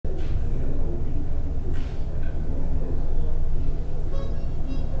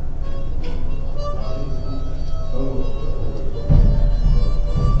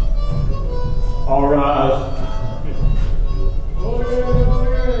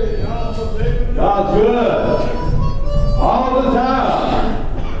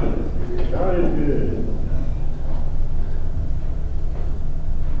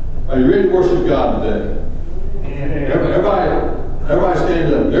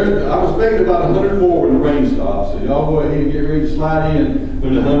I was expecting about 104 when the rain stops. So y'all go ahead and get ready to slide in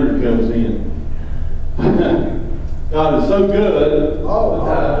when the 100 comes in. God is so good all the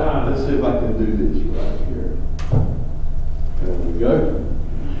time. Let's see if I can do this right here. There we go.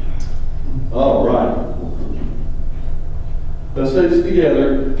 All right. Let's say this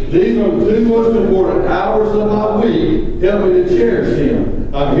together. These are the 2 most important hours of my week. Help me to cherish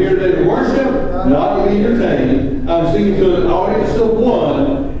Him. I'm here today to worship, not to be entertained. I'm singing to an audience of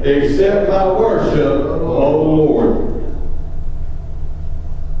one. Accept my worship, oh Lord.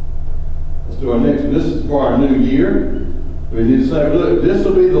 Let's do our next one. This is for our new year. We need to say, look, this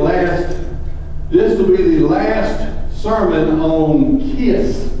will be the last sermon on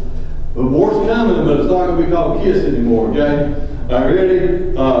K.I.S.S. The more's coming, but it's not going to be called K.I.S.S. anymore, okay? All right, ready?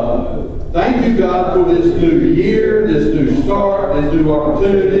 Thank you, God, for this new year, this new start, these new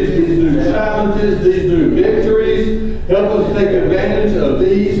opportunities, these new challenges, these new victories. Help us take advantage of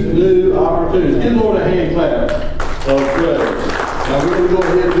these new opportunities. Give the Lord a hand clap of praise. Now we're going to go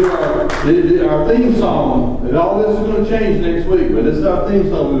ahead and do our theme song. And all this is going to change next week, but this is our theme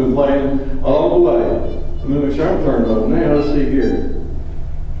song we've been playing all the way. Let me make sure I'm turned on now. Let's see here.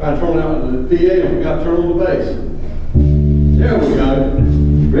 Try to turn out the PA and forgot to turn on the bass. There we go.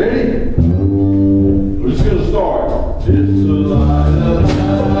 Ready? We're just going to start. It's the light of the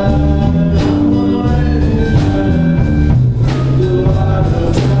night.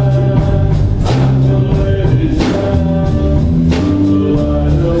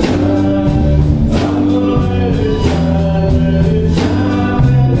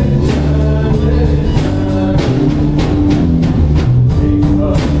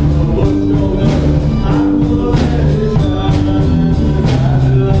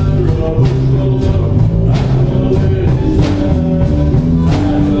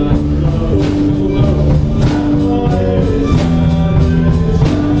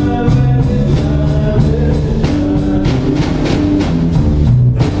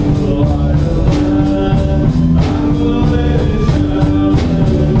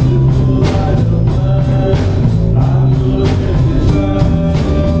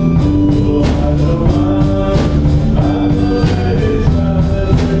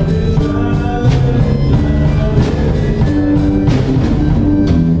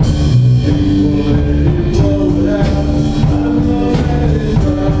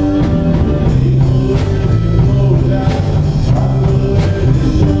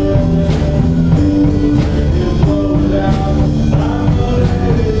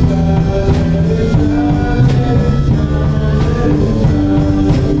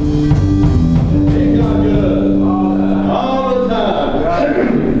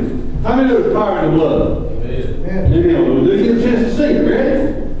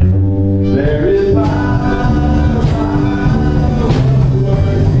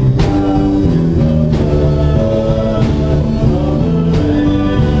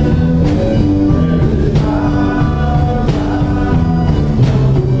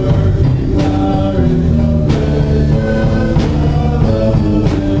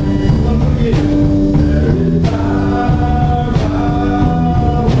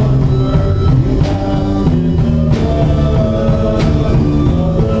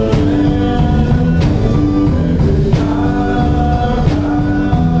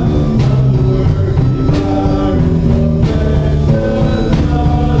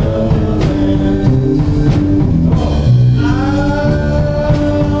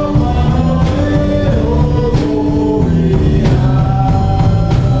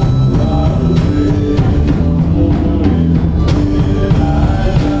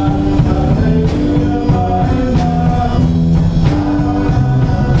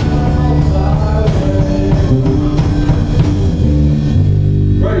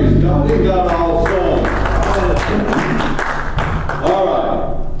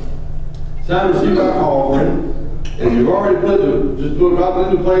 Time to receive our offering. And you've already just put a drop it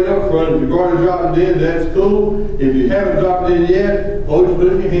in the plate up front. If you've already dropped it in, that's cool. If you haven't dropped it in yet, put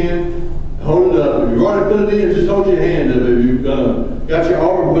it in your hand, hold it up. If you've already put it in, just hold your hand up. If you've got your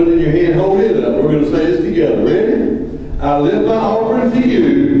offering, put it in your hand, hold it up. We're going to say this together. Ready? I lift my offering to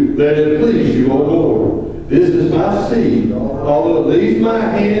you, let it please you, O Lord. This is my seed. Although it leaves my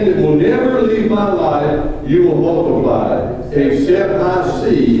hand, it will never leave my life. You will multiply. Accept my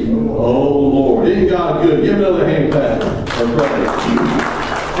seed, O Lord. Isn't God good? Give another hand clap of praise.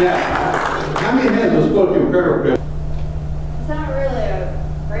 Now, how many has a spoken prayer request? It's not really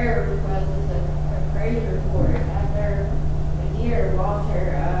a prayer request, it's a praise report. After a year, Walter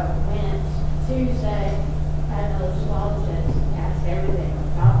went Tuesday, had those swab tests, passed everything.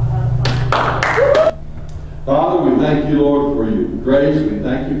 Father, we thank thank you, Lord, for your grace. We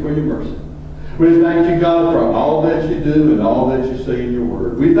thank you for your mercy. We thank you, God, for all that you do and all that you say in your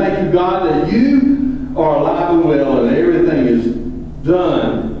word. We thank you, God, that you are alive and well and everything is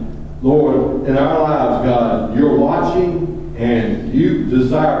done, Lord, in our lives, God. You're watching and you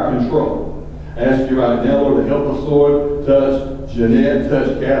desire control. I ask you right now, Lord, to help us, Lord. Touch Jeanette,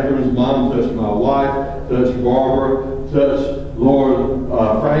 touch Catherine's mom, touch my wife, touch Barbara, touch, Lord,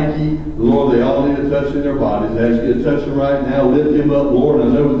 Frankie. Lord, they all need a touch in their bodies. I ask you to touch them right now. Lift them up, Lord. I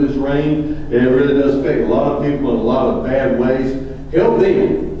know with this rain, it really does affect a lot of people in a lot of bad ways. Help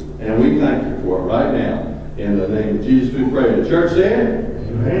them. And we thank you for it right now. In the name of Jesus we pray. The church said?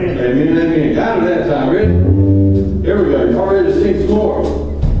 Amen. Amen, amen. Out of that time. Ready? Here we go. Y'all ready to sing some more?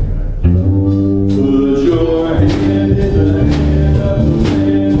 Put your hand in the hand of the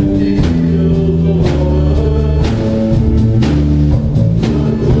man who heals the Lord.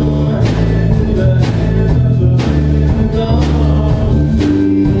 Put your hand in the hand of the man who comes to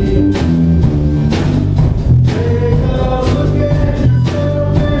me. Take a look at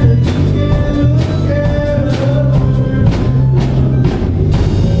yourself and you can look at others.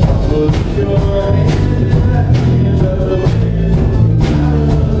 Put your hand in the hand of the man who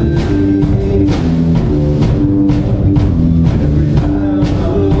comes to me. Every time I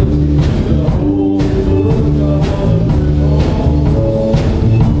look, the whole book of wonderful.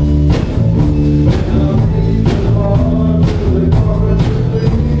 When I'm reaching hard to the chorus to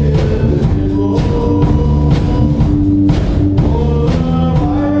live in Lord.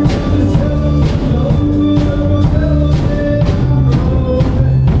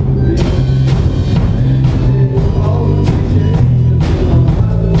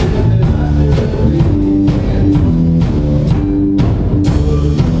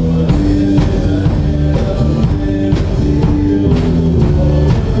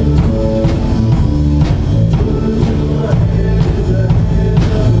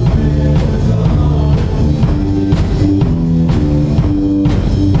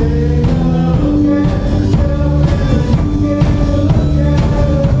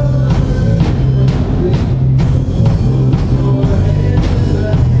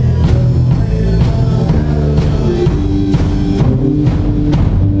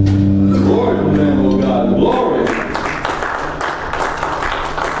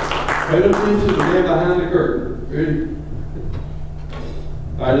 Pay attention to the man behind the curtain. Ready?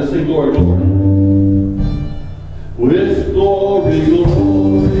 All right, let's sing Glory, Glory. With glory, glory.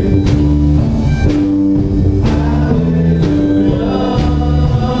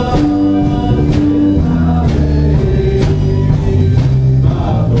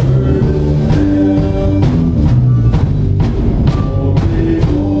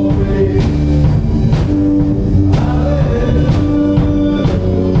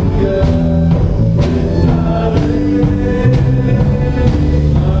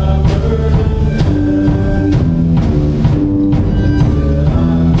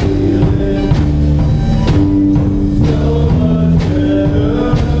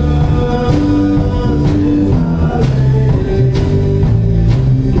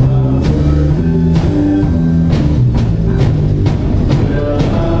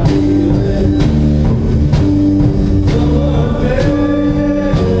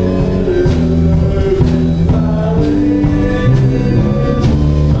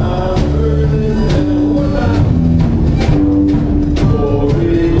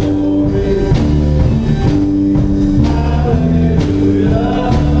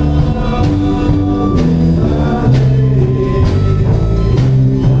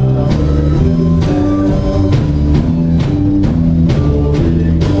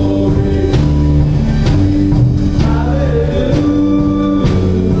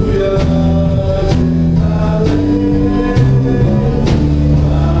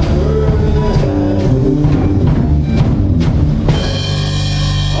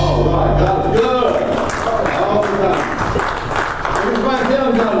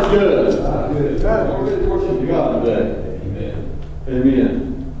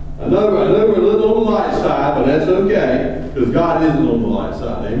 Amen. I know we're a little on the light side, but that's okay, because God isn't on the light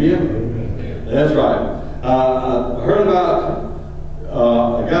side. Amen? Amen. That's right. I heard about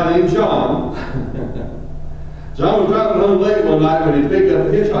a guy named John. John was driving home late one night when he picked up a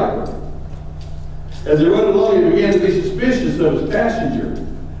hitchhiker. As he rode along, he began to be suspicious of his passenger.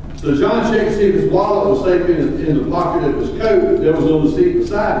 So John checked to see if his wallet was safe in the pocket of his coat that was on the seat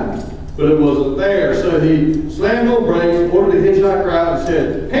beside him. But it wasn't there. So he slammed on brakes, ordered the hitchhiker out, and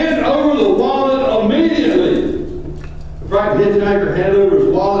said, "Hand over the wallet immediately." The frightened hitchhiker handed over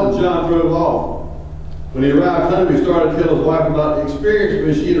his wallet, and John drove off. When he arrived home, he started to tell his wife about the experience,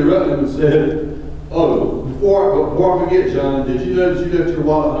 but she interrupted him and said, "Oh, Before I forget, John, did you notice you left your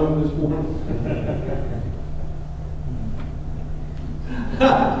wallet home this morning?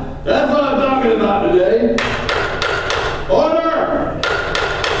 That's what I'm talking about today. Order!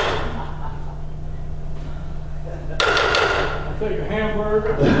 I'll take a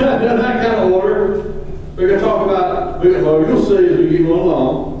hamburger. That kind of order. We're going to talk about, well, you'll see as we get going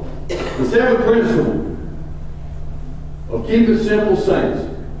along, the seventh principle of keep it simple, saints.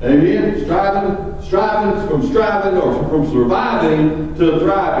 Amen? Striving from surviving to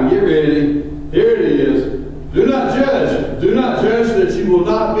thriving. Get ready. Here it is. Do not judge. Do not judge that you will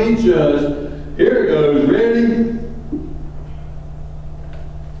not be judged. Here it goes. Ready?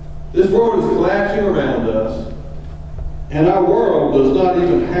 This world is collapsing around us, and our world does not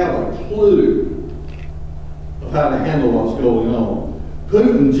even have a clue of how to handle what's going on.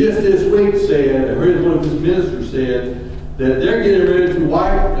 Putin just this week said, I heard one of his ministers said, that they're getting ready to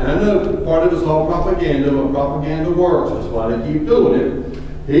wipe, and I know part of it's all propaganda, but propaganda works. That's why they keep doing it.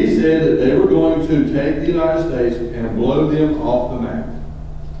 He said that they were going to take the United States and blow them off the map.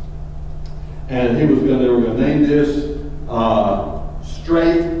 And they were going to name this the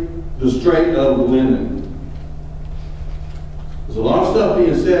Strait of Linton. There's a lot of stuff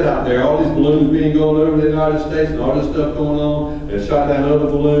being said out there. All these balloons being going over the United States and all this stuff going on. They shot down other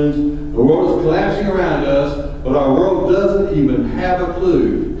balloons. The world is collapsing around us. But our world doesn't even have a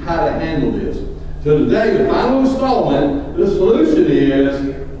clue how to handle this. So today, the final installment, the solution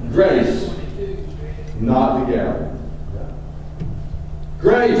is grace, not the gavel.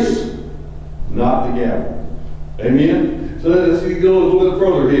 Grace, not the gavel. Amen? So let's go a little bit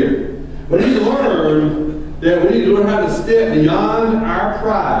further here. We need to learn how to step beyond our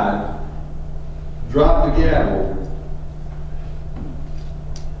pride, drop the gavel.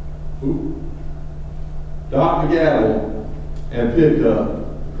 Drop the gavel and pick up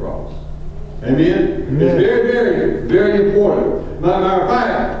the cross. Amen? Amen. It's very, very, very important. Matter of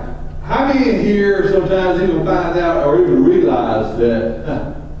fact, how many here sometimes even find out or even realize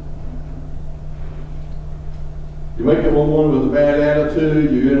that you wake up one morning with a bad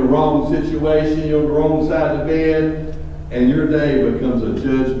attitude, you're in a wrong situation, you're on the wrong side of the bed, and your day becomes a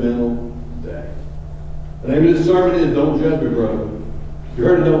judgmental day. The name of this sermon is Don't Judge Me, Bro. You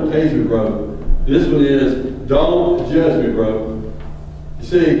heard it, Don't Tase Me, Bro. This one is, don't judge me, bro. You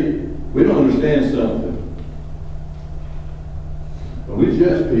see, we don't understand something. When we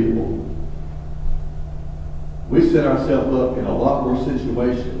judge people, we set ourselves up in a lot more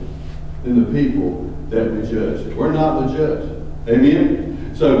situations than the people that we judge. We're not the judge.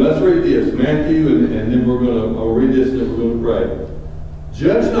 Amen? So let's read this. Matthew, and then I'll read this and then we're going to pray.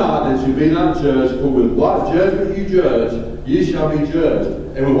 Judge not that you be not judged, for with what judgment you judge, ye shall be judged.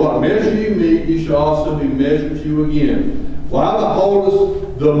 And with what measure you meet, you shall also be measured to you again. Why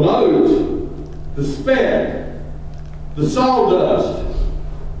beholdest the mote, the speck, the sawdust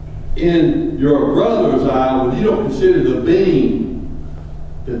in your brother's eye, when you don't consider the beam,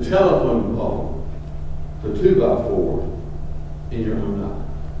 the telephone pole, the 2x4 in your own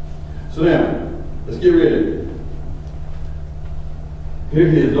eye? So now, let's get ready. Here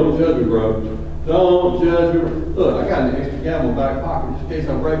it is. Don't judge me, bro. Don't judge me. Look, I got an extra gavel in my back pocket. Just in case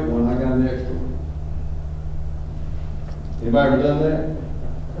I break one, I got an extra one. Anybody ever done that?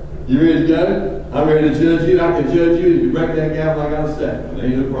 You ready to go? I'm ready to judge you. I can judge you. If you break that gavel, I got a second.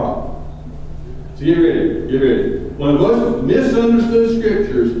 Ain't no problem. So get ready. Get ready. One of the most misunderstood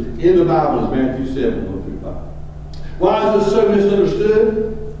scriptures in the Bible is Matthew 7, 1 through 5. Why is this so misunderstood?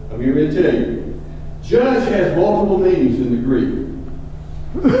 I'm here to tell you. Judge has multiple meanings in the Greek.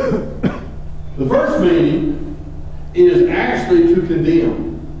 The first meaning is actually to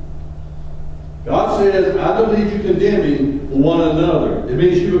condemn. God says, I don't need you condemning one another. It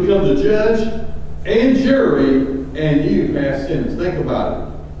means you become the judge and jury, and you pass sentence. Think about it.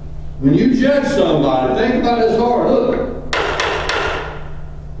 When you judge somebody, think about this hard. Look.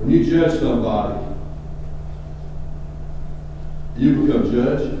 When you judge somebody, you become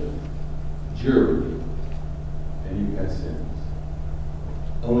judge, jury, and you pass sentence.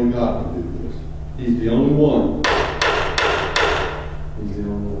 Only God can do this. He's the only one. He's the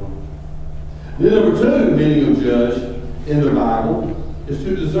only one. The number two meaning of judge in the Bible is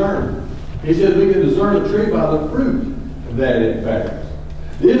to discern. He says we can discern a tree by the fruit that it bears.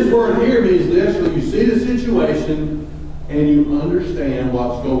 This word here means this: when you see the situation and you understand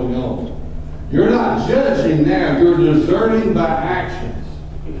what's going on. You're not judging now, you're discerning by actions.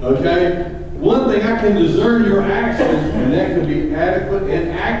 Okay? One thing, I can discern your actions, and that can be adequate and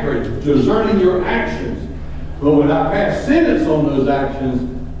accurate, discerning your actions. But when I pass sentence on those actions,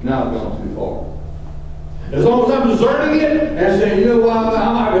 now I've gone too far. As long as I'm discerning it and saying, you know what,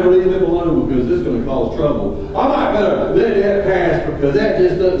 I'm not going to leave them alone because this is going to cause trouble. I'm not going to let that pass because that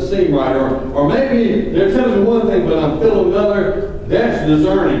just doesn't seem right. Or maybe they're telling me one thing, but I'm feeling another. That's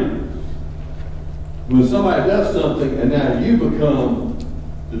discerning. When somebody does something and now you become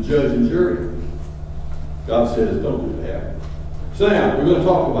the judge and jury, God says, don't do that. So now, we're going to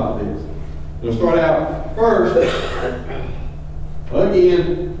talk about this. We're going to start out first,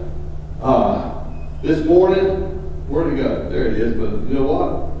 again, this morning, where'd it go? There it is, but you know what?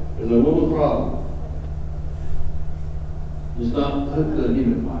 There's a little problem. It's not, give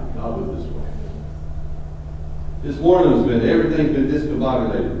me the mic, I'll do it this way. This morning has been, everything's been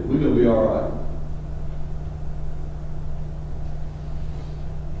discombobulated. We're going to be all right.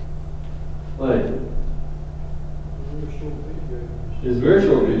 Like, it's a very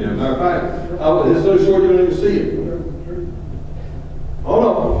short video. Matter of fact, it's so short you don't even see it. Hold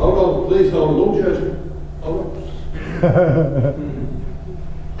on, please hold on. Don't judge me. Hold on.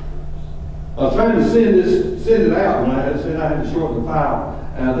 I was trying to send it out, and I had to shorten the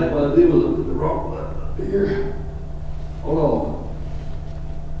file. And I think what I did was look at the wrong button up here. Hold on.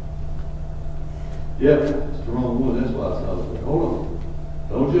 Yep, it's the wrong one. That's why it's not there. Hold on.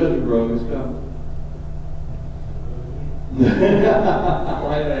 Don't judge me, bro. It's coming.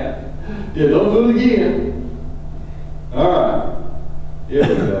 Like that. Yeah, don't do it again. All right. Here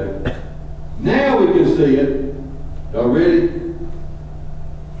we go. Now we can see it. Y'all ready?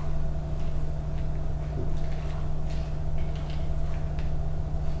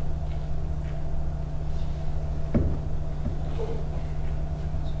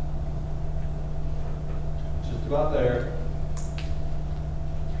 Just about there.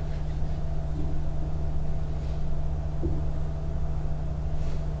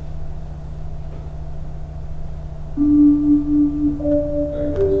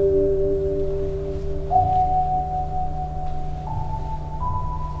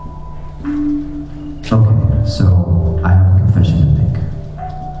 Okay, so I have a confession to make.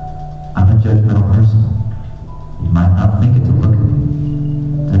 I'm a judgmental person. You might not think it to look at me.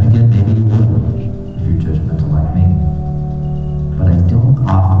 Then again, maybe you would, if you're judgmental like me. But I don't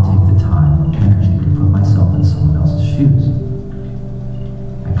often take the time or energy to put myself in someone else's shoes.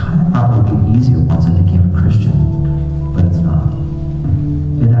 I kind of thought it would be easier once I became a Christian, but it's not.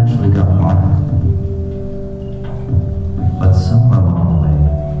 It actually got harder. But somewhere along the way,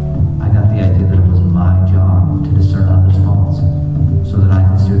 I got the idea that it was my job to discern others' faults so that I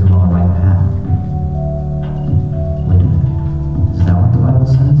could steer them on the right path. Wait a minute. Is that what the Bible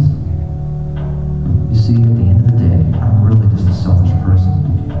says? You see, at the end of the day, I'm really just a selfish person.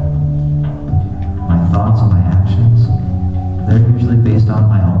 My thoughts and my actions, they're usually based on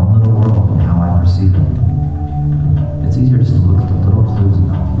my own little world and how I perceive it. It's easier just to look at the little clues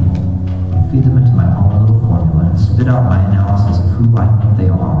about people, feed them into my own little formula, and spit out my analysis of who I think they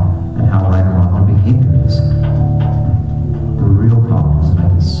are and how right or wrong their behavior is. The real problem is that I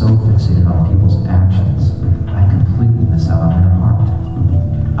get so fixated on people's actions, I completely miss out on their heart.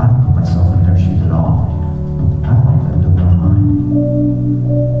 I don't put myself in their shoes at all. I want them to wear mine.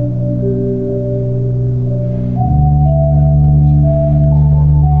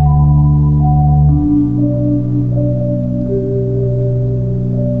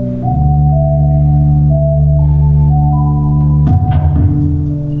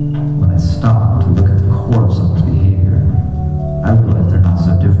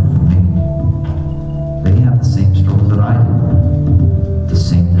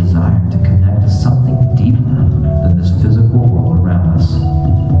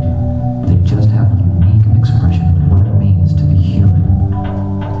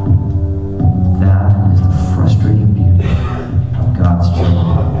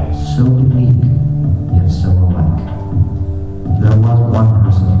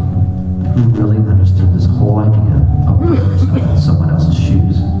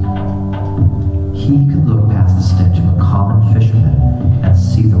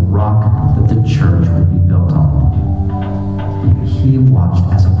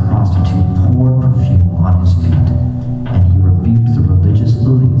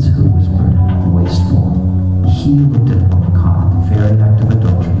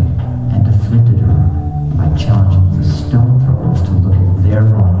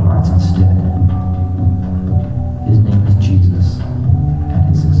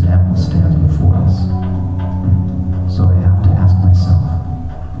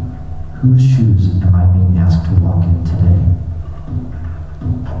 Whose shoes am I being asked to walk in today?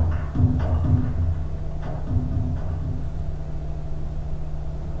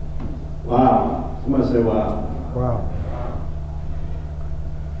 Wow. Somebody say wow. Wow.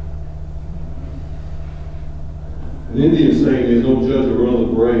 An Indian saying is, don't judge a run of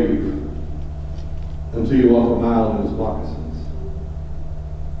the brave until you walk a mile in his moccasins.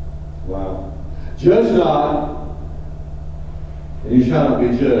 Wow. Judge not, and you shall not be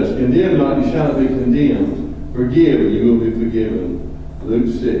judged. Condemn not, you shall not be condemned. Forgive, and you will be forgiven. Luke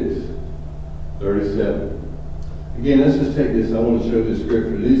 6:37. Again, let's just take this. I want to show this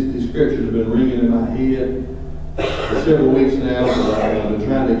scripture. These scriptures have been ringing in my head for several weeks now, but I've been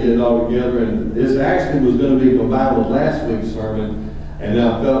trying to get it all together. And this actually was going to be combined with last week's sermon. And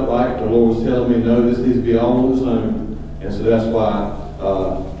I felt like the Lord was telling me, no, this needs to be all on its own. And so that's why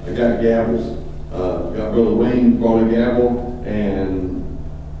I got gavels. Got Brother Wayne brought a gavel, and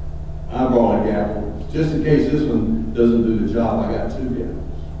I brought a gavel. Just in case this one doesn't do the job, I got two gavels.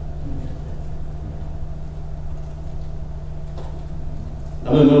 I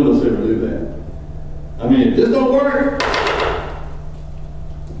know none of us ever do that. I mean, if this don't work,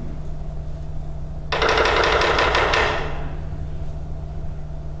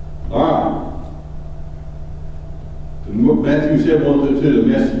 all right. Matthew 7:1-2, the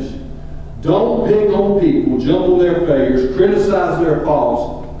message. Don't pick on people, jump on their failures, criticize their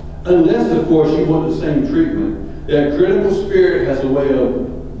faults, unless, of course, you want the same treatment. That critical spirit has a way of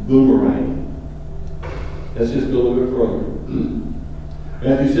boomeranging. Let's just go a little bit further.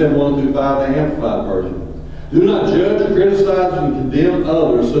 Matthew 7:1-5, the Amplified Version. Do not judge, criticize, and condemn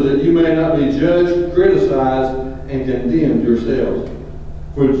others, so that you may not be judged, criticized, and condemned yourselves.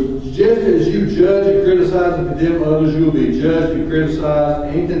 For just as you judge and criticize and condemn others, you will be judged and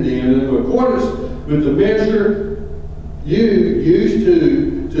criticized and condemned. And in accordance with the measure you used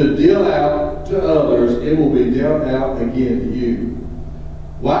to deal out to others, it will be dealt out again to you.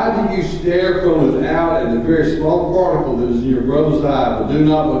 Why do you stare from without at the very small particle that is in your brother's eye, but do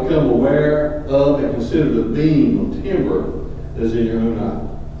not become aware of and consider the beam of timber that is in your own eye?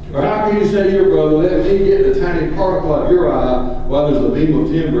 Or how can you say to your brother, let me get the tiny particle out of your eye while there's a beam of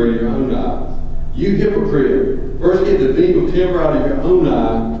timber in your own eye? You hypocrite. First get the beam of timber out of your own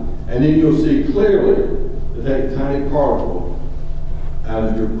eye, and then you'll see clearly to take the tiny particle out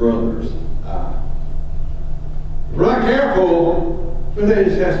of your brother's eye. If we're not careful, but that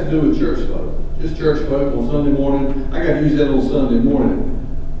just has to do with church folk. Just church folk on Sunday morning. I got to use that on Sunday morning.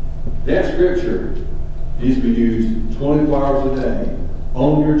 That scripture needs to be used 24 hours a day,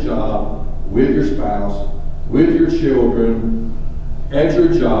 on your job, with your spouse, with your children, at your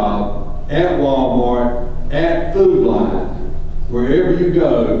job, at Walmart, at Food Line, wherever you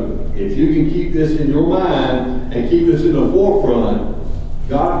go. If you can keep this in your mind and keep this in the forefront,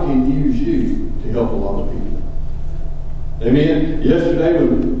 God can use you to help a lot of people. Amen. Yesterday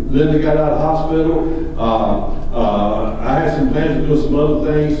when Linda got out of the hospital, I had some plans to do some other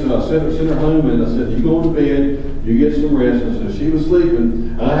things. So I sent her home and I said, you go to bed, you get some rest. And so she was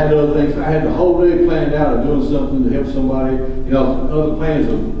sleeping. And I had other things. I had the whole day planned out of doing something to help somebody. You know, other plans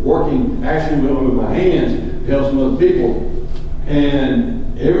of working actually with my hands to help some other people.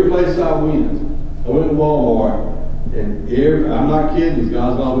 And every place I went to Walmart, and I'm not kidding,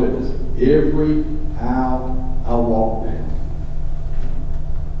 God's my witness. Every aisle I walked down,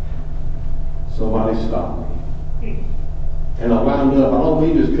 somebody stopped me. And I wound up, I don't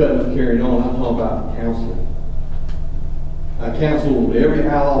mean just cutting and carrying on, I'm talking about counseling. I counseled every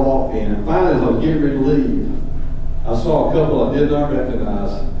aisle I walked in, and finally as I was getting ready to leave, I saw a couple I did not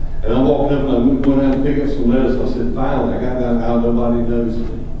recognize, and I walked up and I went down and picked up some lettuce. I said, finally, I got down the aisle, nobody knows me.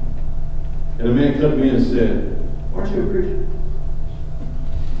 And a man cut me in and said, aren't you a preacher?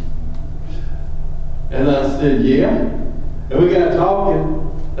 And I said, yeah. And we got talking,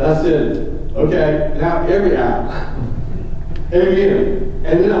 and I said, okay, now every aisle. Amen.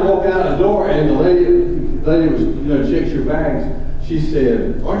 And then I walked out the door, and the lady was, checks your bags. She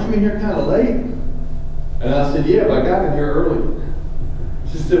said, aren't you in here kind of late? And I said, yeah, but I got in here early.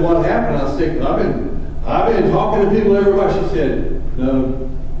 She said, what happened? I said, I've been talking to people everywhere. She said, no,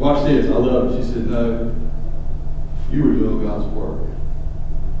 watch this, I love it. She said, no, you were doing God's work.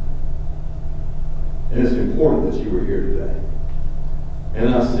 And it's important that you were here today. And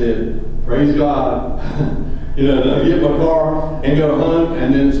I said, praise God. I get my car and go home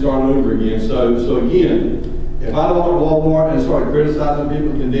and then start over again. So again, if I don't go to Walmart and start criticizing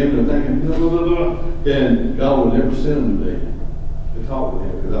people, condemning and thinking, blah, blah, blah, blah, then God would never send them to me to talk with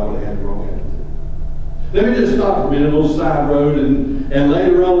him because I would have had the wrong attitude. Let me just stop a minute, a little side road, and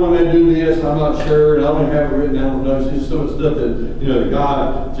later on when they do this, I'm not sure, and I don't have it written down on notes. It's just so much stuff that,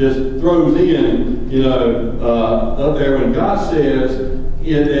 God just throws in, up there. When God says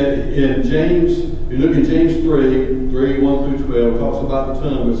in James, if you look at James 3:1-12, talks about the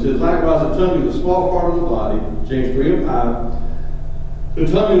tongue. It says, likewise the tongue is a small part of the body, James 3:5, The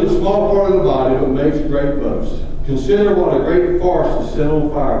tongue is a small part of the body, but makes great boast. Consider what a great forest is set on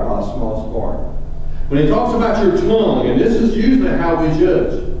fire by a small spark. When he talks about your tongue, and this is usually how we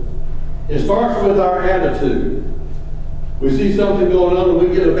judge, it starts with our attitude. We see something going on and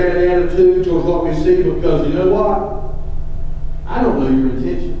we get a bad attitude towards what we see because, you know what? I don't know your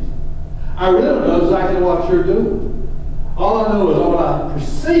intentions. I really don't know exactly what you're doing. All I know is what I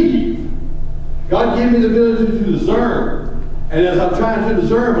perceive. God gave me the ability to discern. And as I'm trying to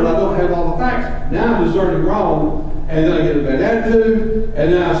discern, but I don't have all the facts, now I'm discerning wrong, and then I get a bad attitude,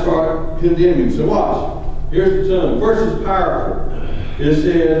 and then I start condemning. So watch. Here's the tongue. First is powerful. It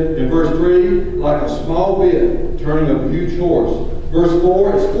said in verse 3, like a small bit, turning up a huge horse. Verse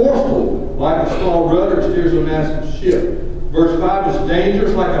 4, it's forceful, like a small rudder steers a massive ship. Verse 5, it's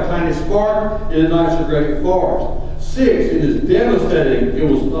dangerous, like a tiny spark, it ignites a great forest. 6, it is devastating. It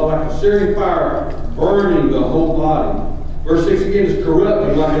was like a searing fire, burning the whole body. Verse 6 again is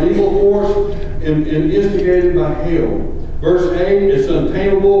corrupting, like an evil force and instigated by hell. Verse 8 is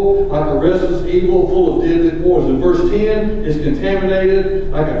untamable, like a restless evil full of deadly poison. Verse 10 is contaminated,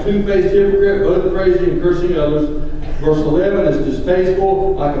 like a two-faced hypocrite, both praising and cursing others. Verse 11 is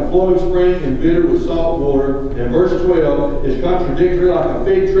distasteful, like a flowing spring embittered with salt water. And verse 12 is contradictory, like a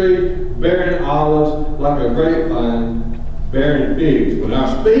fig tree bearing olives, like a grapevine bearing figs. When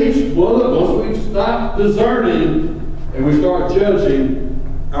our speech, well look, once we stop discerning, and we start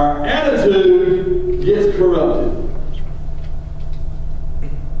judging, our attitude gets corrupted.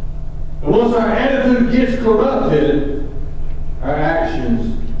 And once our attitude gets corrupted, our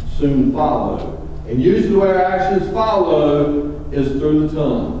actions soon follow. And usually the way our actions follow is through the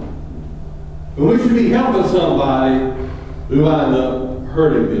tongue. When we should be helping somebody, we wind up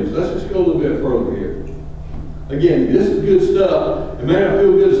hurting them. So let's just go a little bit further here. Again, this is good stuff. It may not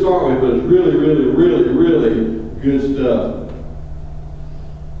feel good to start with, but it's really, really, really, really good stuff.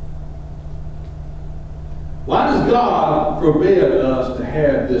 Why does God forbid us to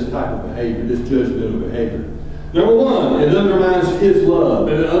have this type of behavior, this judgmental behavior? Number one, it undermines His love,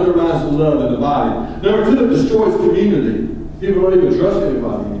 and it undermines the love in the body. Number two, it destroys community. People don't even trust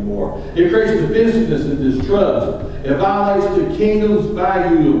anybody anymore. It creates defensiveness and distrust. It violates the kingdom's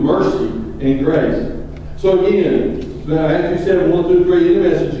value of mercy and grace. So again, Matthew 7, 1 through 3 in the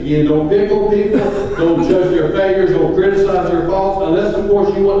message again, don't pick on people, don't judge their failures, don't criticize their faults, unless of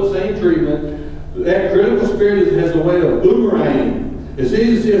course you want the same treatment. That critical spirit has a way of boomeranging. It's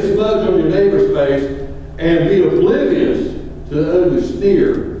easy to see a smudge on your neighbor's face and be oblivious to the ugly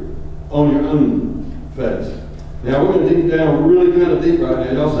sneer on your own face. Now we're going to dig down really kind of deep right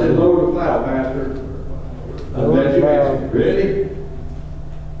now. Y'all say lower the cloud, Pastor. I'm glad you asked. Ready?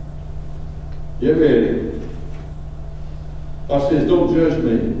 Get ready. God says, don't judge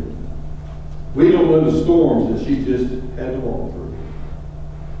me. We don't know the storms that she just had to walk through.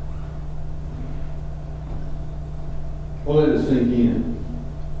 Well, let it sink in.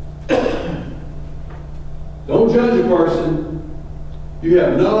 Don't judge a person. You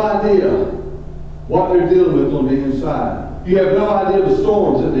have no idea what they're dealing with on the inside. You have no idea the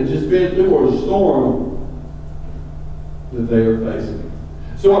storms that they've just been through or the storm that they are facing.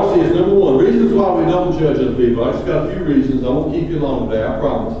 So watch this. Number one, reasons why we don't judge other people. I just got a few reasons. I won't keep you long today, I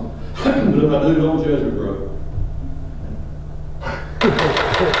promise. But if I do, don't judge me, bro.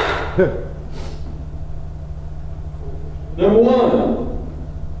 Number one,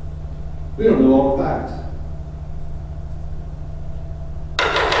 we don't know all the facts.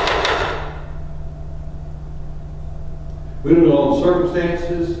 We don't know all the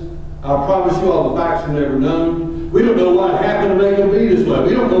circumstances. I promise you all the facts are never known. We don't know what happened to make them be this way.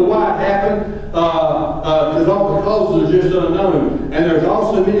 We don't know why it happened because all the causes are just unknown. And there's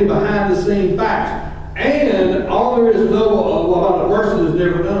also many behind the scene facts. And all there is to know about a person is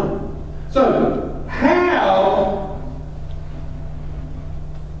never known. So, how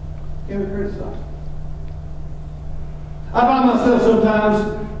can we criticize? I find myself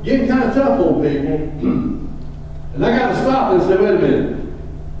sometimes getting kind of tough on people. And I got to stop and say, wait a minute.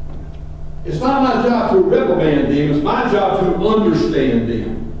 It's not my job to reprimand them. It's my job to understand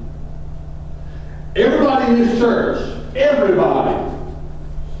them. Everybody in this church, everybody,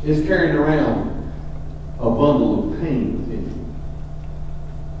 is carrying around a bundle of pain within you.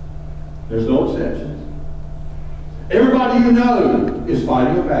 There's no exceptions. Everybody you know is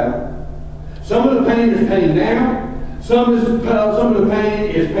fighting a battle. Some of the pain is pain now. Some of the pain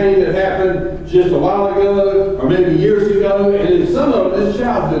is pain that happened just a while ago or maybe years ago, and then some of it is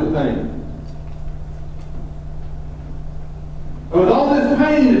childhood pain. And with all this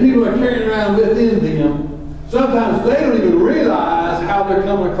pain that people are carrying around within them, sometimes they don't even realize how they're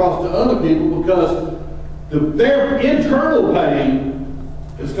coming across to other people because their internal pain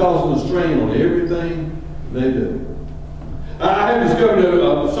It's causing a strain on everything they do. I have discovered,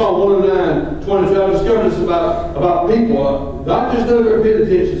 Psalm 109:22, I discovered this about people, not just over at Pitt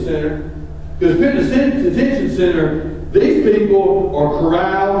Detention Center, because Pitt Detention Center, these people are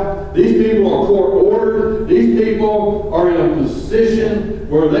corralled, these people are court-ordered, these people are in a position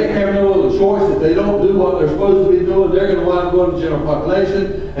where they have no other choice. If they don't do what they're supposed to be doing, they're going to wind up going to the general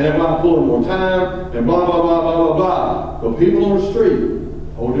population, and they're going to pull more time, and blah, blah, blah, blah, blah, blah. But people on the street,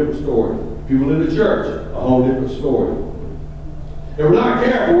 a whole different story. People in the church, a whole different story. If we're not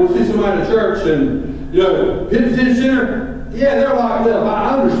careful, we'll see somebody in the church and, Pitt Detention Center, yeah, they're locked up.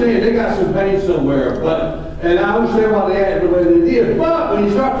 I understand they got some pain somewhere, and I understand why they acted the way they did. But when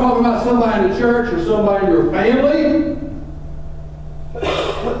you start talking about somebody in the church or somebody in your family,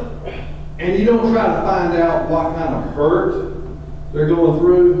 and you don't try to find out what kind of hurt they're going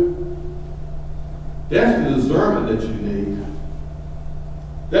through, that's the discernment that you need.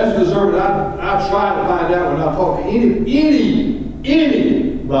 That's the discernment I try to find out when I talk to anybody.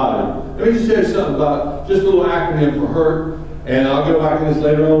 Let me just tell you something about just a little acronym for HURT, and I'll go back to this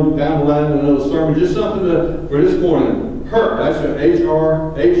later on down the line in another sermon. Just something for this morning. HURT, that's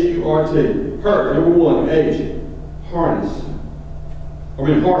H-R-H-U-R-T. HURT, number one, H, harshness.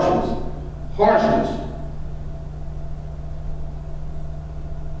 Harshness.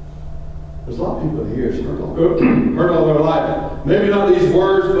 There's a lot of people here who's hurt all their life. Maybe not these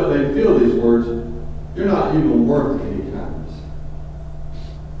words, but they feel these words. You're not even worth any kindness.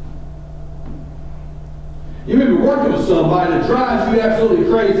 You may be working with somebody that drives you absolutely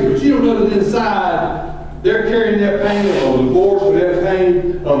crazy, but you don't know that inside they're carrying that pain of a divorce, or that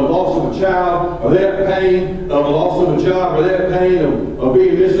pain of the loss of a child, or that pain of the loss of a job, or that pain of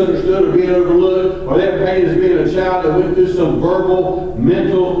being misunderstood or being overlooked, or that pain as being a child that went through some verbal,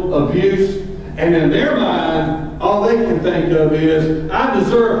 mental abuse. And in their mind, all they can think of is, I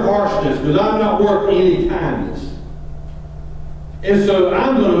deserve harshness because I'm not worth any kindness. And so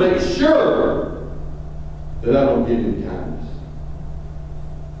I'm going to make sure that I don't get any kindness.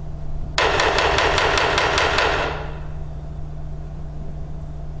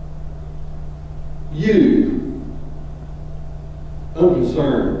 You,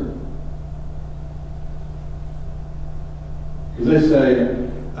 unconcerned, because they say,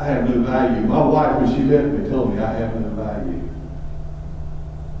 I have no value. My wife, when she left me, told me I have no value.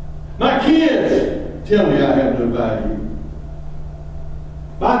 My kids tell me I have no value.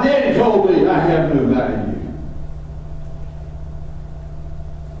 My daddy told me I have no value.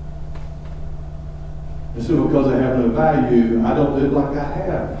 And so because I have no value, I don't live like I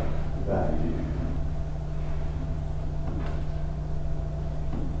have value.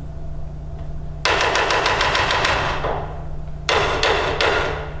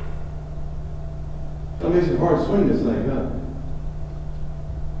 That makes it hard to swing this thing up.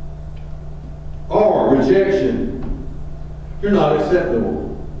 Or rejection. You're not acceptable.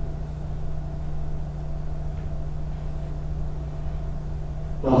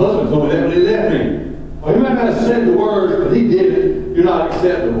 My husband told me that when he left me. Well, he might not have said the words, but he did it. You're not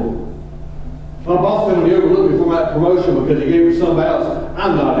acceptable. My boss said when he overlooked me for my promotion because he gave me somebody else,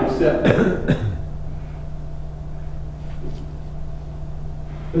 I'm not acceptable.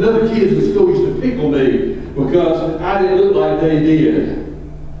 And other kids in school used to pickle me because I didn't look like they did.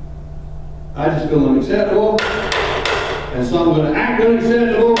 I just feel unacceptable, and so I'm going to act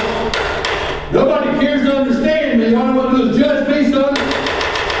unacceptable. Nobody cares to understand me. All I want to do is judge me, son.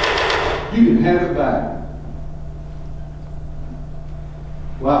 You can have it back.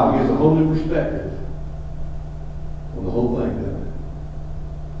 Wow, it gives a whole new perspective on the whole thing, doesn't it?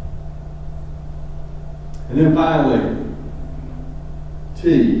 And then finally, T,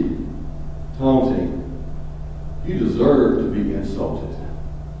 taunting. You deserve to be insulted.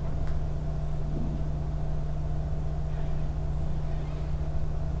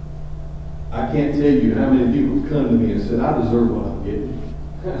 I can't tell you how many people have come to me and said, I deserve what I'm getting.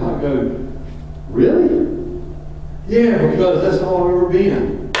 And I go, really? Yeah, because that's all I've ever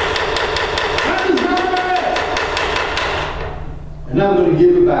been. I deserve it! And I'm going to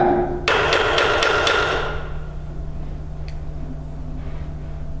give it back.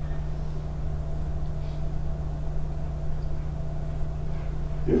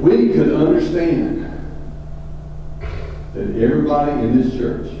 If we could understand that everybody in this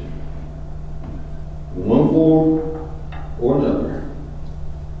church, in one form or another,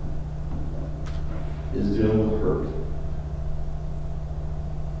 is dealing with hurt,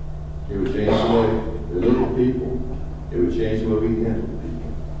 it would change the way we look at people. It would change the way we handle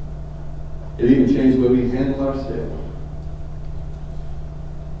people. It would even change the way we handle ourselves.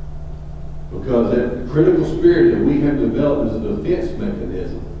 Because that critical spirit that we have developed as a defense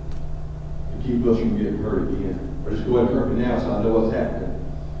mechanism to keep us from getting hurt again. Or just go ahead and hurt me now so I know what's happening.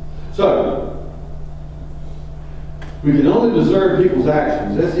 So, we can only discern people's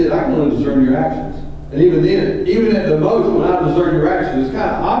actions. That's it. I can only discern your actions. And even then, even at the most, when I discern your actions, it's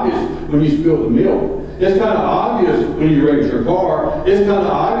kind of obvious when you spill the milk. It's kind of obvious when you wreck your car. It's kind of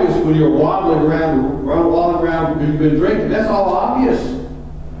obvious when you're waddling around because you've been drinking. That's all obvious.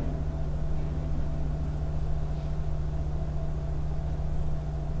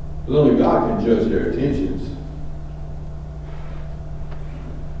 But only God can judge their intentions.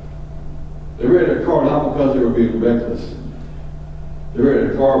 They wrecked their car not because they were being reckless. They wrecked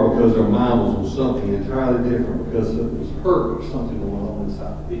their car because their mind was on something entirely different, because it was hurt or something going on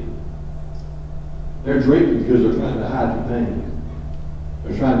inside of them. They're drinking because they're trying to hide the pain.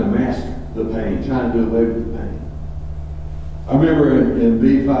 They're trying to mask the pain, trying to do away with the pain. I remember in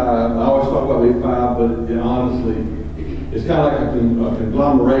B5, I always talk about B5, but honestly, it's kind of like a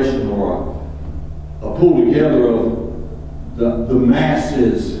conglomeration or a pull together of the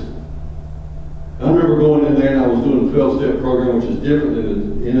masses. I remember going in there and I was doing a 12-step program, which is different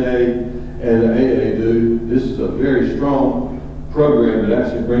than the NA and the AA do. This is a very strong program that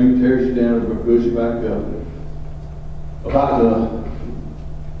actually tears you down and builds you back up.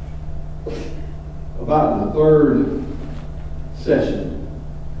 About the third session,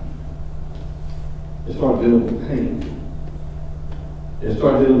 it started dealing with pain. It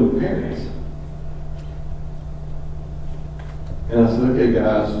started dealing with parents. And I said, okay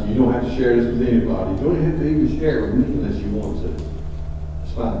guys, you don't have to share this with anybody. You don't have to even share it with me unless you want to.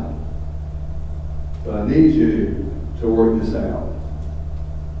 It's fine. But I need you to work this out.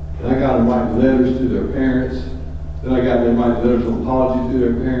 And I got them writing letters to their parents. Then I got them writing letters of apology to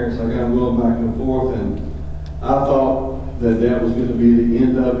their parents. I got them going back and forth, and I thought that was going to be the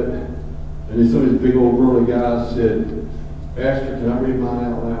end of it. And then some of these big old burly guys said, Pastor, can I read mine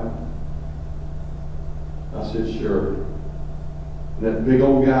out loud? I said, sure. And that big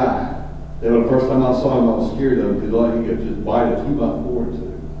old guy, the first time I saw him, I was scared of him because like he could just bite a 2x4 in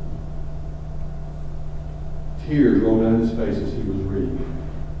two. Tears rolling down his face as he was reading.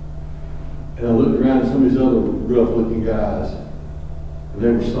 And I looked around at some of these other rough-looking guys, and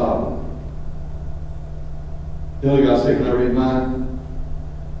they were sobbing. The other guy said, can I read mine?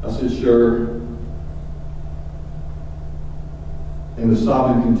 I said, sure. And the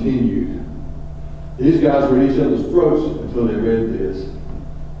sobbing continued. These guys were at each other's throats until they read this.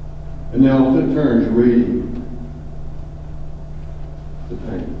 And now all took turns reading the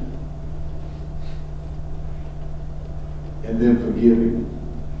pain. And then forgiving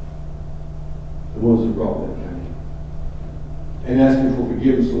the ones that brought that pain. And asking for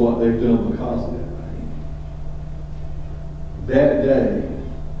forgiveness for what they've done because of that pain. That day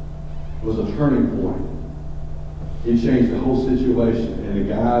was a turning point. It changed the whole situation, and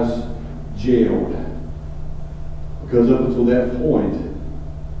the guys jailed. Because up until that point,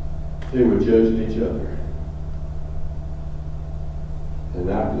 they were judging each other. And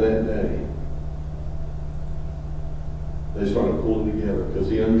after that day, they started pulling together because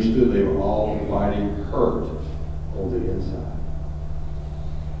he understood they were all fighting hurt on the inside.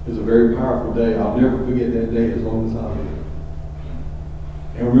 It was a very powerful day. I'll never forget that day as long as I live.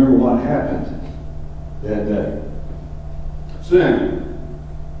 And remember what happened that day. So now,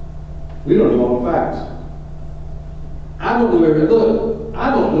 we don't know all the facts. I don't know everything. Look,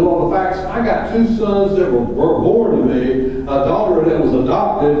 I don't know all the facts. I got two sons that were born to me, a daughter that was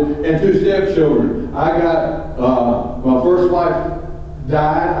adopted, and two stepchildren. I got, my first wife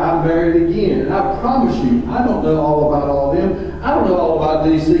died, I married again. And I promise you, I don't know all about all of them. I don't know all about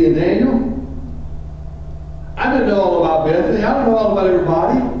DC and Daniel. I didn't know all about Bethany. I don't know all about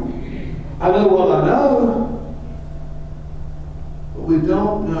everybody. I know what I know. But we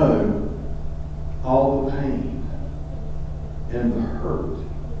don't know all the pain and the hurt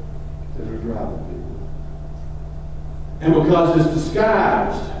that are driving people. And because it's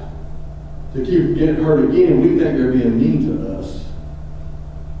disguised to keep getting hurt again, we think they're being mean to us.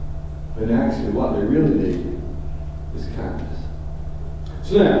 But actually what they really need is kindness.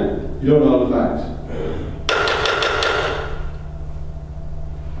 So now, you don't know all the facts.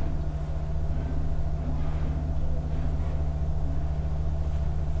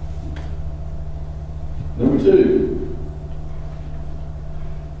 Number two,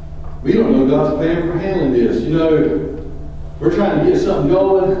 we don't know God's plan for handling this. You know, we're trying to get something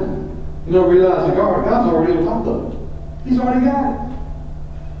going, realize that God's already on top of it. He's already got it.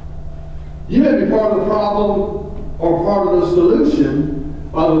 You may be part of the problem or part of the solution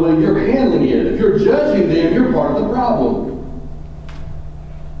by the way you're handling it. If you're judging them, you're part of the problem.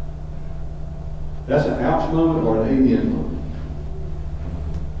 That's an ouch moment or an amen moment.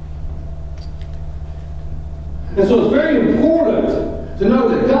 And so it's very important to know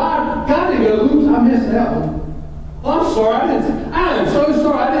that God didn't go, oops, I missed that one. I'm sorry, I am so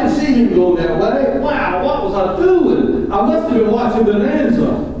sorry, I didn't see him going that way. Wow, what was I doing? I must have been watching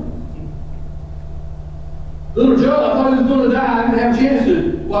Bonanza. Little Joe, I thought he was going to die. I didn't have a chance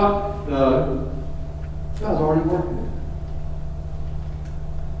to watch. No. God's already working it.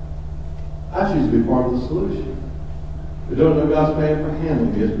 I choose to be part of the solution. We don't know God's plan for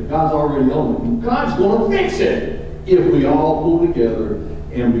handling this, but God's already on it. And God's going to fix it if we all pull together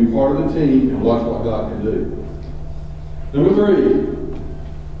and be part of the team and watch what God can do. Number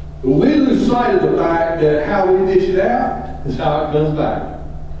 3, we lose sight of the fact that how we dish it out is how it comes back.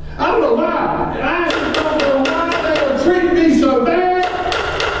 I don't know why. And I don't know why they were treating me so bad.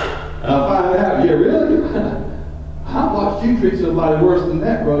 And I find out, yeah, really? I watched you treat somebody worse than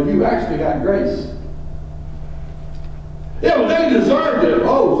that, bro. You actually got grace. Yeah, but they deserved it.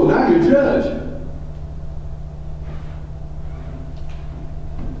 Oh, so now you judge.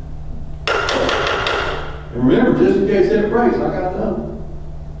 And remember, just in case that breaks, I got none.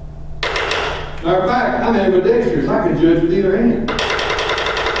 Matter of fact, I'm ambidextrous. I can judge with either hand.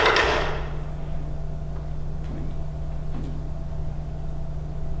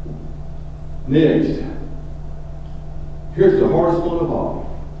 Next, here's the hardest one of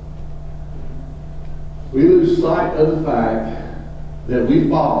all. We lose sight of the fact that we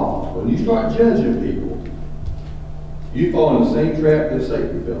fall. When you start judging people, you fall in the same trap that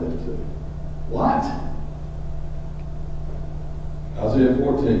Satan fell into. What? Isaiah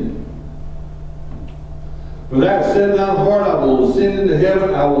 14. For that is said in thine heart, I will ascend into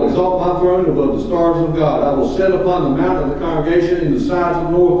heaven, I will exalt my throne above the stars of God. I will set upon the mount of the congregation in the sides of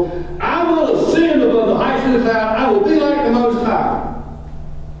the north. I will ascend above the heights of the cloud. I will be like the Most High.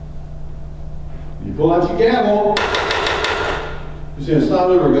 You pull out your gavel. You say, it's not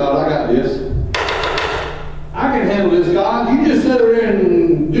over, God. I got this. I can handle this, God. You just sit there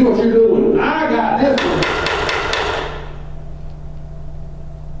and do what you're doing. I got this one.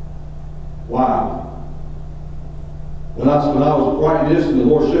 Wow. When I was writing this and the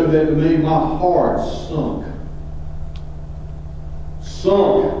Lord showed that to me, my heart sunk.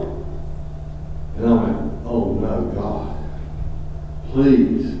 Sunk. And I went, oh no, God.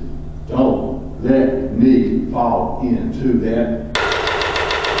 Please don't let me fall into that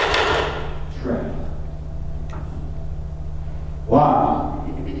trap. Wow.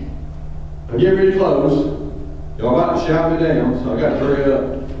 I'm getting ready to close. Y'all about to shout me down, so I got to hurry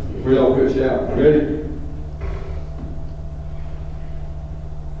up before y'all quit shouting. Ready?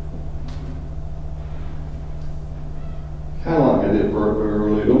 Kind of like I did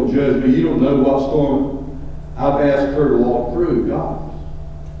earlier. Don't judge me. You don't know what storm I've asked her to walk through. God.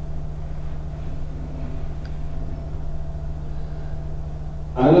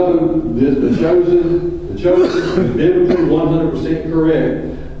 I know this, the chosen is biblically 100%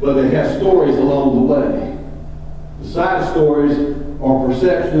 correct, but they have stories along the way. The side stories are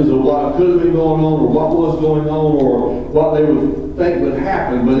perceptions of what could have been going on, or what was going on, or what they would think would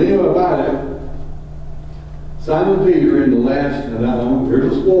happen. But anyway about it, Simon Peter in the last, and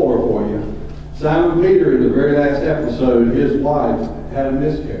here's a spoiler for you. Simon Peter in the very last episode, his wife had a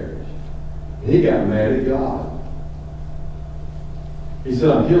miscarriage. And he got mad at God. He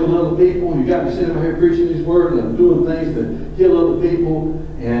said, I'm healing other people. You got me sitting over here preaching these words, and I'm doing things to heal other people,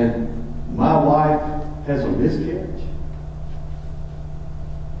 and my wife has a miscarriage.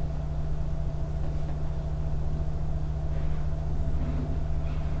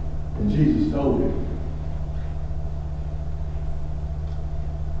 And Jesus told him,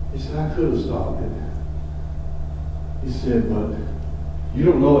 he said, I could have stopped it. He said, but you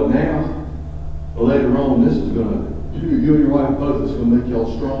don't know it now. But later on, this is going to, you and your wife both, it's going to make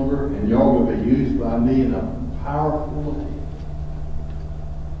y'all stronger, and y'all going to be used by me in a powerful way.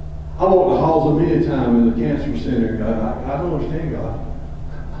 I walked the halls of many times in the cancer center. God, I don't understand God.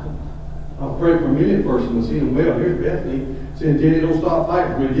 I've prayed for many person and seen them well. Here's Bethany saying, Daddy, don't stop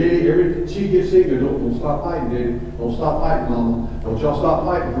fighting for me. Daddy, she gets sick, don't stop fighting, Daddy. Don't stop fighting, Mama. Don't y'all stop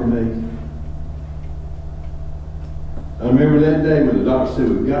fighting for me. I remember that day when the doctor said,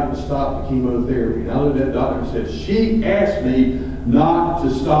 we've got to stop the chemotherapy. And I looked at that doctor and said, she asked me not to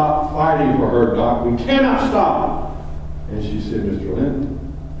stop fighting for her, Doc. We cannot stop. And she said, Mr. Linton,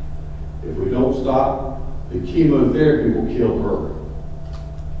 if we don't stop, the chemotherapy will kill her.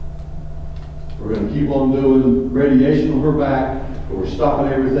 We're going to keep on doing radiation on her back, but we're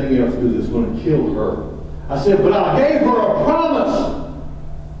stopping everything else because it's going to kill her. I said, but I gave her a promise.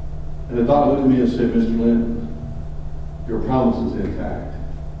 And the doctor looked at me and said, Mr. Linton, your promise is intact.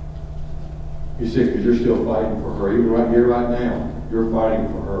 He said, because you're still fighting for her. Even right here, right now, you're fighting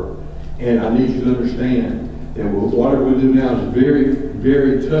for her. And I need you to understand that whatever we do now is very,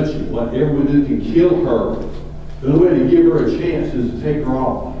 very touchy. Whatever we do can kill her. The only way to give her a chance is to take her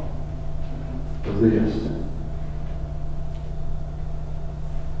off of this.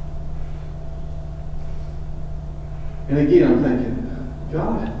 And again, I'm thinking,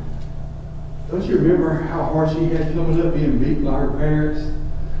 God, don't you remember how hard she had coming up being beaten by her parents?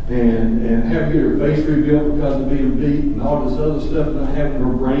 And having her face rebuilt because of being beat and all this other stuff, and not having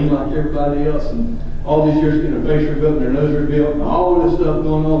her brain like everybody else, and all these years getting her face rebuilt and her nose rebuilt, and all this stuff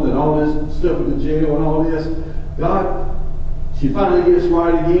going on, and all this stuff with the jail and all this. God, she finally gets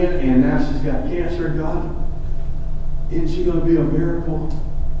right again, and now she's got cancer. God, isn't she going to be a miracle?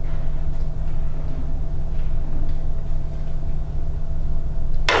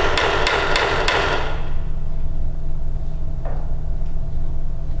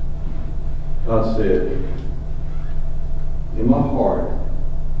 God said, in my heart,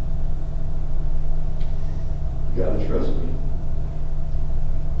 you got to trust me.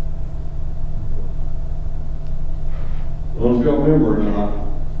 I don't know if y'all remember or not.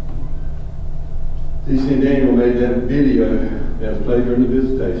 C.C. and Daniel made that video that was played during the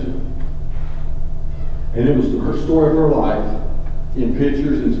visitation. And it was her story of her life in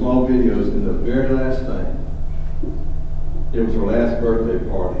pictures and small videos. And the very last thing, it was her last birthday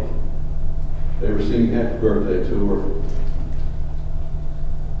party. They were singing happy birthday to her.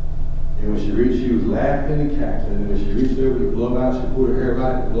 And when she reached, she was laughing and cackling. And when she reached over to blow out, she pulled her hair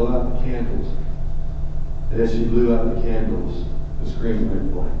back and blew out the candles. And as she blew out the candles, the screen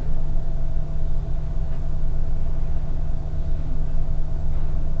went blank.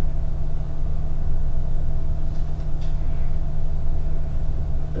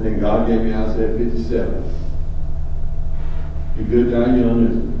 And then God gave me Isaiah 57. Be good, die young,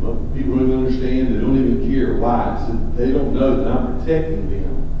 and people don't understand, they don't even care. Why? He said, they don't know that I'm protecting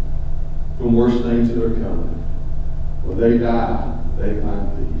them from worse things that are coming. When they die, they find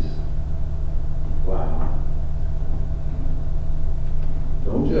peace. Wow.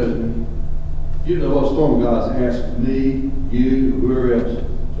 Don't judge me. You know what storm God's asked me, you, whoever else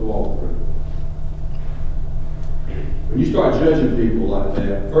to walk through. When you start judging people like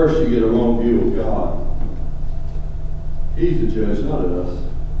that, first you get a wrong view of God. He's the judge, not us.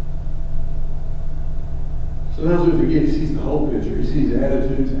 Sometimes we forget He sees the whole picture. He sees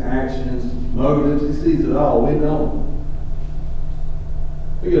attitudes, actions, motives. He sees it all. We don't.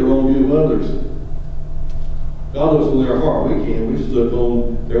 We get a wrong view of others. God looks on their heart. We can't. We just look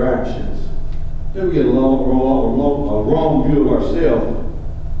on their actions. Then we get a wrong view of ourselves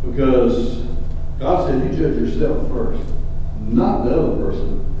because God said you judge yourself first, not the other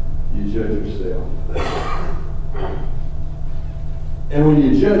person. You judge yourself. And when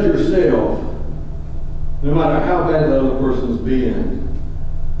you judge yourself, no matter how bad the other person's being,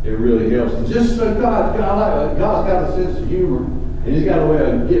 it really helps. And just so God's got a sense of humor, and He's got a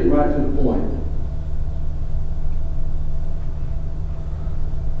way of getting right to the point.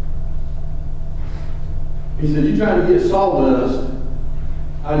 He said, you're trying to get sawdust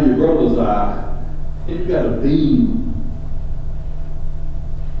out of your brother's eye, and you've got a beam.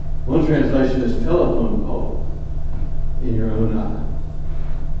 One translation is telephone pole in your own eye.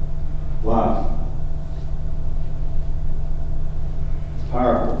 Wow. It's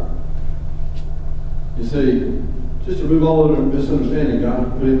powerful. You see, just to move all over misunderstanding,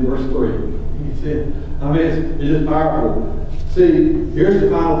 God put in verse 3. He said, it's just powerful. See, here's the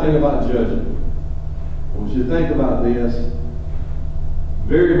final thing about judging. I want you to think about this.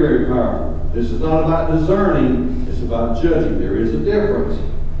 Very, very powerful. This is not about discerning, it's about judging. There is a difference.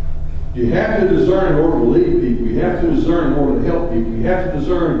 You have to discern in order to lead people. You have to discern in order to help people. You have to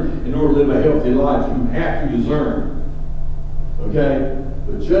discern in order to live a healthy life. You have to discern. Okay?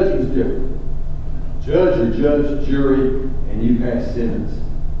 But judging is different. Judge or judge, jury, and you pass sentence.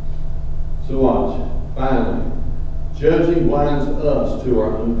 So watch. Finally, judging blinds us to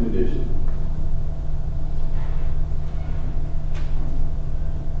our own condition.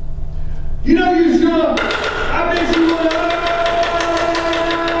 You know you should have. I bet you would have.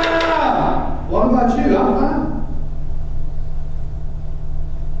 What about you? I'm fine.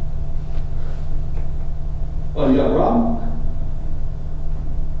 Well, you got a problem?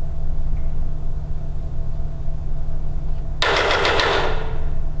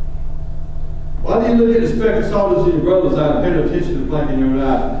 Why do you look at the speck of sawdust in your brother's eye and pay no attention to the plank in your own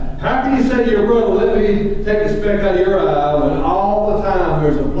eye? How can you say to your brother, let me take the speck out of your eye, when all the time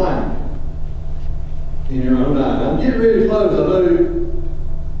there's a plank in your own eye? I'm getting ready to close. I know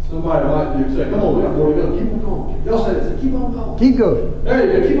somebody might say, come on, we got more to go. Keep on going. Y'all say this. Keep on going. Keep going. There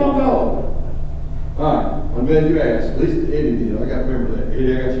you go. Keep on going. All right, I'm glad you asked. At least Eddie did. I got to remember that.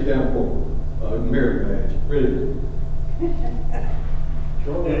 Eddie, I got you down for merit badge. Ready?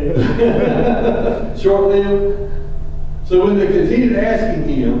 Short-lived. Short-lived. So when they continued asking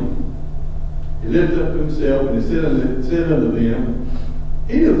him, he lifted up himself and he said unto them,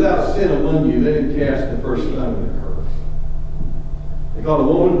 he that without sin among you, let him cast the first stone at her. They called a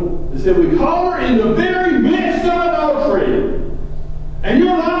woman. They said, we call her in the very midst of adultery. And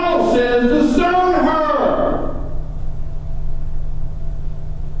your law says to stone her.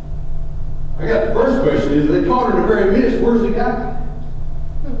 I got the first question is, they caught her in the very midst. Where's the guy?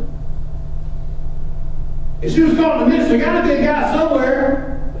 If she was caught in the midst, there got to be a guy somewhere.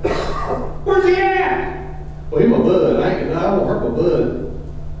 Where's he at? Well, he's my bud. I won't hurt my bud.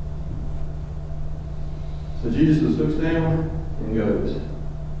 So Jesus just looks down and goes.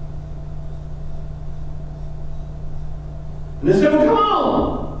 And they said, well, come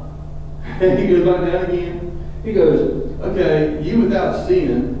on. And he goes back down again. He goes, okay, you without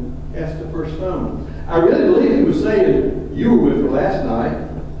sin, cast the first stone. I really believe he was saying, you were with her last night.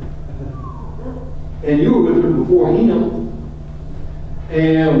 And you were with her before him.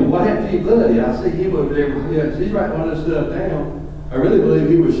 And what happened to your buddy? I see him over there. Yeah, he's writing all this stuff down. I really believe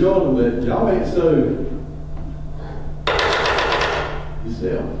he was showing them that y'all ain't so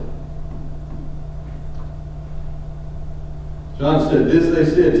yourself. John said this, they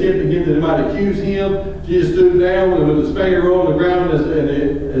said, tempting him that they might accuse him. Jesus stooped down with his finger on the ground as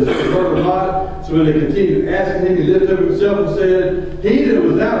the burning hot. So when they continued asking him, he lifted up himself and said, he that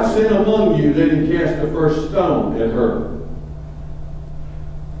was without sin among you, let him cast the first stone at her.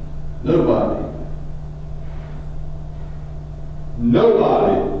 Nobody.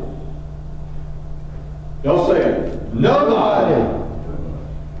 Nobody. Y'all say it. Nobody.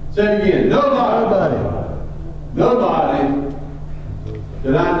 Say it again. Nobody. Nobody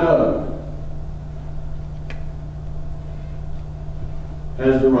that I know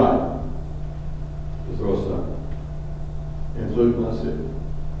has the right to throw a stone, including myself.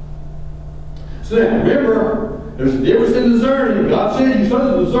 So now, remember, there's a difference in discerning. God said you're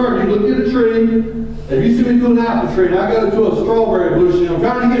supposed to discern. You look at a tree. If you see me through an apple tree, and I go to a strawberry bush, and I'm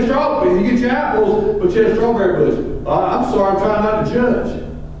trying to get strawberries, you get your apples, but you have a strawberry bush. I'm sorry, I'm trying not to judge.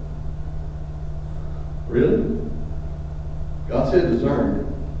 Really? God said discern.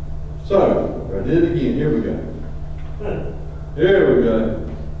 So, I did it again. Here we go. Here we go.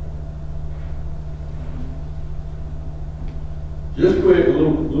 Just quick, a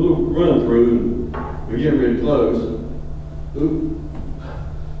little run through. We're getting ready to close. Oop.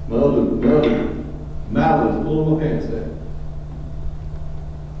 My other mallet's pulling my pants out.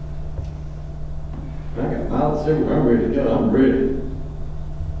 I got mallets everywhere. I'm ready to go. I'm ready.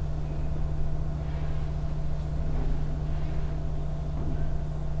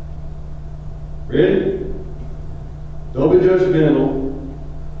 Ready? Don't be judgmental,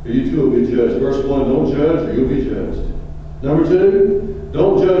 or you too will be judged. Verse 1, don't judge, or you'll be judged. Number 2,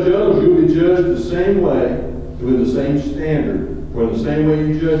 don't judge others, you'll be judged the same way, with the same standard. For in the same way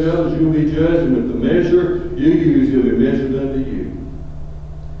you judge others, you will be judged, and with the measure you use, you'll be measured unto you.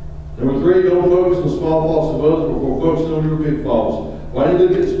 Number 3, don't focus on small faults of others, before focusing on your big faults. Why do you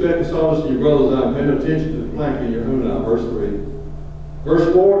look at the speck of sawdust in your brother's eye and pay no attention to the plank in your own eye? Verse 3.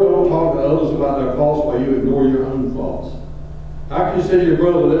 Verse 4, don't talk to others about their faults while you ignore your own faults. How can you say to your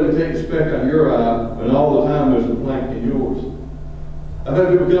brother, let me take a speck out of your eye, when all the time there's a plank in yours? I've had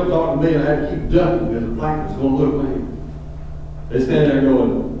people come talk to me and I had to keep ducking because the plank was going to look at me. They stand there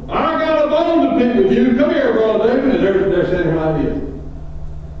going, I got a bone to pick with you. Come here, brother David. And they're standing there like this.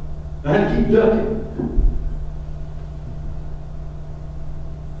 I had to keep ducking.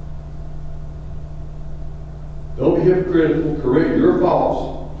 Don't be hypocritical. Correct your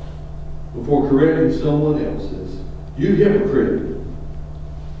faults before correcting someone else's. You hypocrite.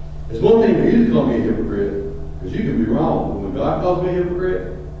 It's one thing for you to call me a hypocrite, because you can be wrong. But when God calls me a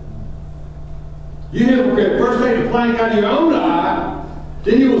hypocrite, you hypocrite. First take the plank out of your own eye,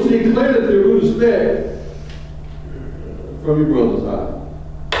 then you will see clearly through the speck from your brother's eye.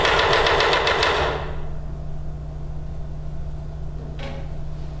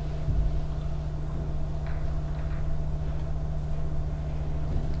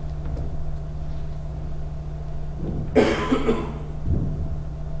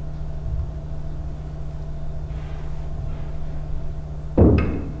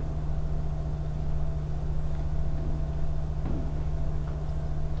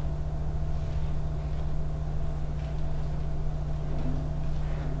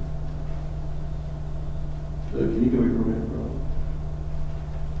 Can you give me a minute, bro?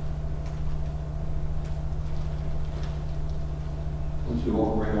 want you to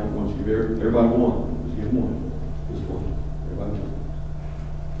walk around. I want you to give everybody one. Just give them one. Just one. Everybody one.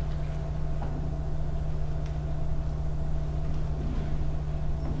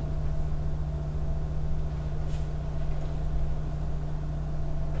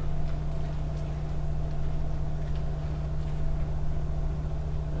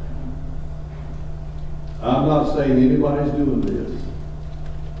 I'm not saying anybody's doing this.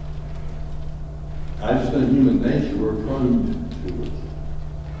 I just think human nature, we're prone to it.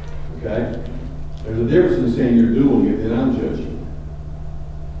 Okay? There's a difference in saying you're doing it and I'm judging.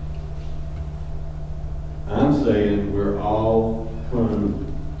 I'm saying we're all prone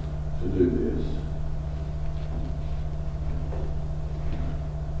to do this.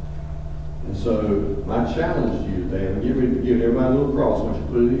 And so, my challenge to you today, I'm getting ready to give everybody a little cross. I want you to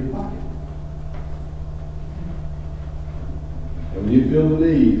put it in your pocket. And when you feel the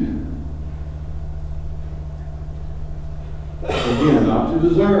need, again, not to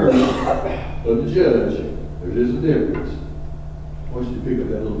discern, but to judge, there is a difference. I want you to pick up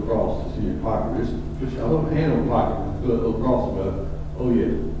that little cross that's in your pocket. Just put your little hand on the pocket and put that little cross and go, oh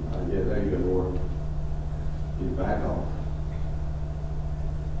yeah, yeah, there you go, Lord. Get back off.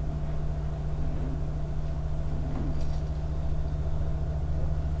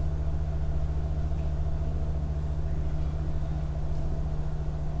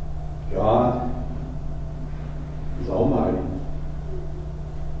 God is almighty.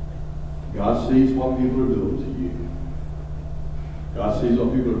 God sees what people are doing to you. God sees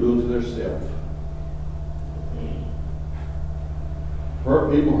what people are doing to themselves.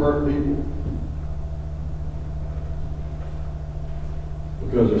 Hurt people.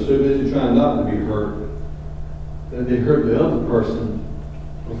 Because they're so busy trying not to be hurt that they hurt the other person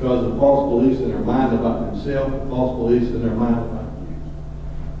because of false beliefs in their mind about themselves and false beliefs in their mind about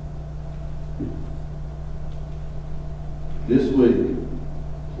you. This week,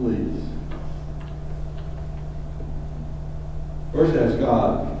 please, first ask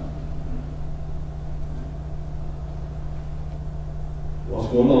God, what's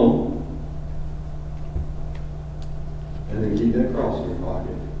going on? And then keep that cross in your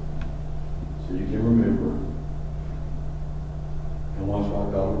pocket so you can remember and watch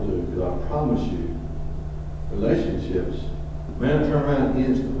what God will do. Because I promise you, relationships, man, turn around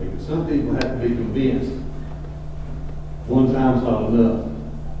instantly. But some people have to be convinced one time's not enough.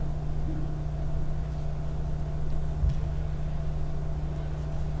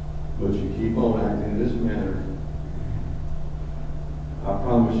 But you keep on acting in this manner, I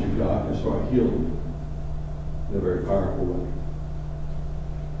promise you God can start healing in a very powerful way.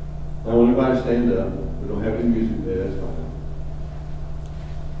 Now, when everybody stand up, we don't have any music there, that's fine.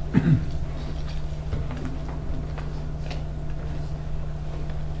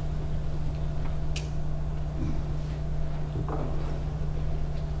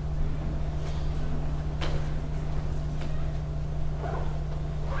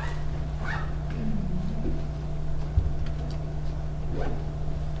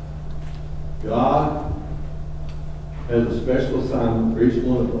 God has a special assignment for each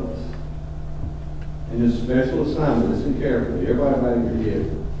one of us. And his special assignment, listen carefully, everybody bow your head,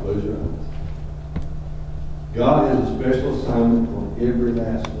 close your eyes. God has a special assignment for every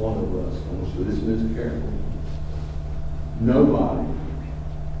last one of us. I want you to listen to this carefully. Nobody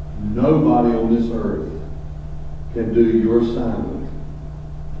on this earth can do your assignment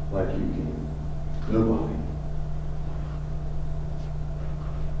like you can. Nobody.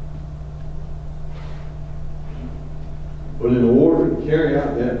 But in order to carry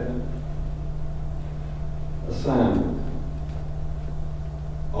out that assignment,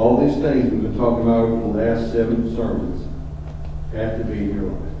 all these things we've been talking about over the last 7 sermons have to be in your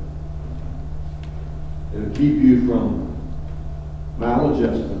life. It'll keep you from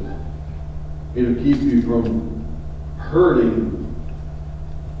maladjustment. It'll keep you from hurting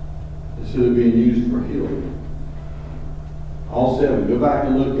instead of being used for healing. All 7. Go back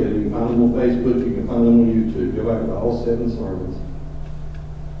and look at it. You can find them on Facebook. You can find them on YouTube. Go back to all 7 sermons.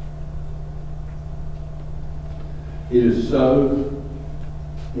 It is so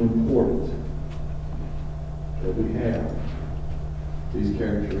important that we have these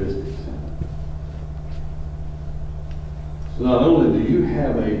characteristics. So not only do you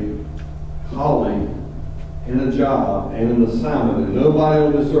have a calling and a job and an assignment that nobody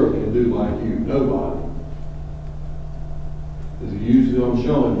on this earth can do like you. Nobody. As usually I'm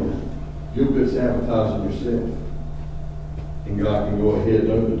showing you, you'll quit sabotaging yourself. And God can go ahead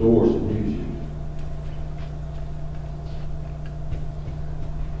and open the doors and use you.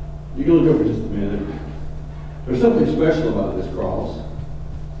 You can look over just a minute. There's something special about this cross.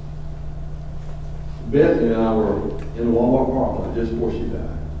 Bethany and I were in the Walmart parking lot just before she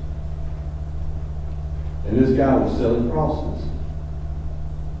died. And this guy was selling crosses.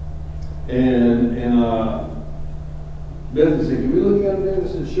 And Bethany said, "Can we look at it?" I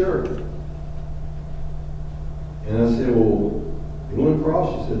said, "Sure." And I said, "Well, you want a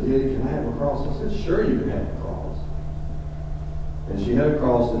cross?" She said, "Daddy, can I have a cross?" I said, "Sure, you can have a cross." And she had a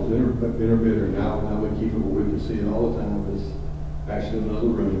cross that's been her bidder. Now we keep it where we can see it all the time. It's actually in another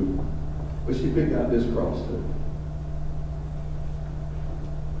room. But she picked out this cross too.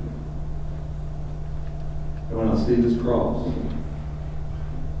 And when I see this cross,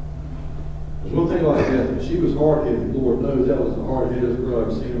 there's one thing about Bethany. She was hard-headed. Lord knows that was the hard-headedest girl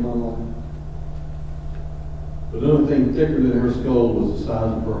I've ever seen in my life. But another thing thicker than her skull was the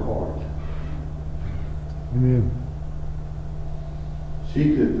size of her heart. Amen.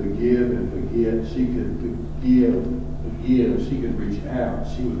 She could forgive and forget. She could forgive. She could reach out.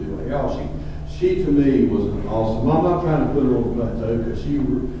 She would do it all. She to me was an awesome. I'm not trying to put her on the plateau because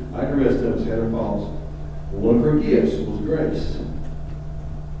like the rest of us, had her faults. But one of her gifts was grace.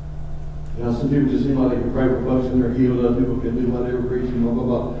 You know, some people just seem like they can pray for folks and they're healed. Other people can do whatever, preaching, blah, blah,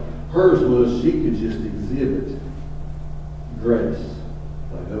 blah. Hers was she could just exhibit grace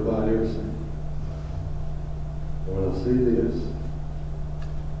like nobody ever seen. And when I see this,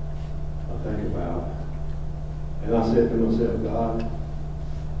 I think about it. And I said to myself, God,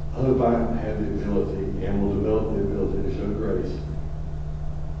 I hope I have the ability and will develop the ability to show grace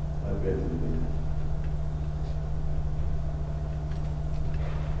like Bethany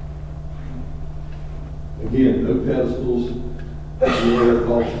did. Again, no pedestals. She had her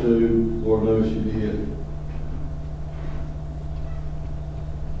faults too. Lord knows she did.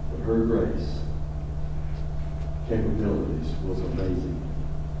 But her grace, capabilities was amazing.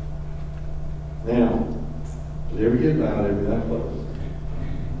 Now, did ever get about it, that close?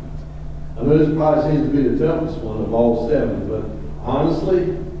 I know this probably seems to be the toughest one of all 7, but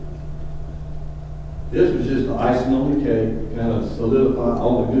honestly, this was just the icing on the cake, kind of solidify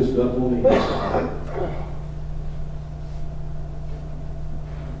all the good stuff on the inside.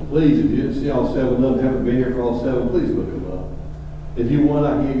 Please, if you didn't see all 7 of them, haven't been here for all 7, please look them up. If you want,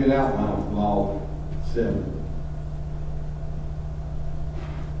 I can get a good outline from all 7.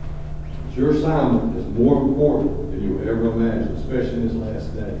 Your assignment is more important than you would ever imagine, especially in this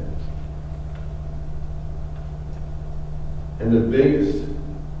last day. And the biggest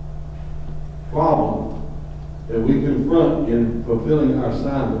problem that we confront in fulfilling our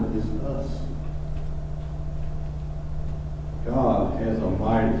assignment is us. God has a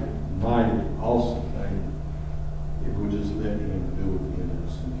mighty, mighty, awesome thing if we just let Him do it in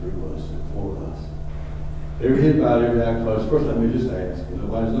us and through us and for us. Every hit by every eye close. First, let me just ask, if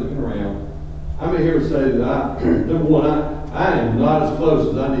nobody's looking around, I'm here to say that number one, I am not as close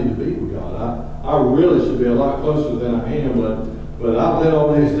as I need to be with God. I really should be a lot closer than I am, but I've let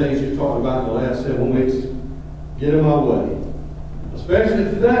all these things you've talked about in the last 7 weeks get in my way. Especially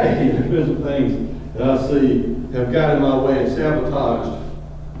today, there's some things that I see have got in my way and sabotaged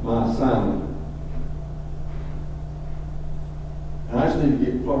my assignment. And I just need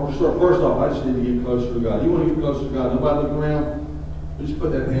to get, first off, I just need to get closer to God. You want to get closer to God? Nobody looking around? Just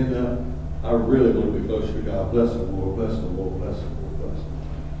put that hand up. I really want to be closer to God. Bless Him, Lord. Bless Him, Lord. Bless Him, Lord.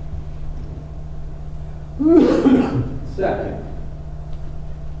 Bless Him. Second,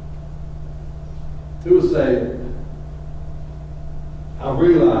 who would say, I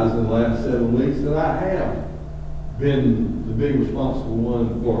realized in the last 7 weeks that I have been the big responsible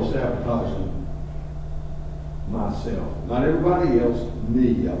one for sabotaging myself. Not everybody else,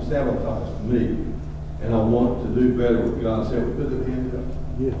 me. I've sabotaged me. And I want to do better with God. Say, we put the hand up.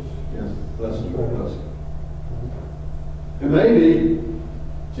 Yes. Yes, bless Him, Lord, bless Him. And maybe,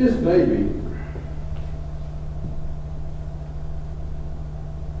 just maybe,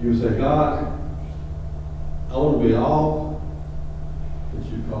 you say, God, I want to be all that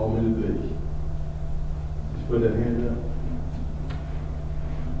you call me to be. Just put that hand up.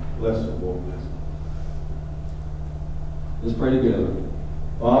 Bless Him, Lord, bless Him. Let's pray together.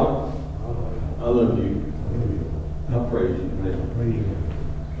 Father, I love you. I praise you. Praise you.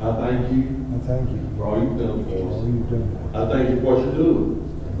 I thank you. I thank you for all you've done for all us. you've done for us. I thank you for what you're doing.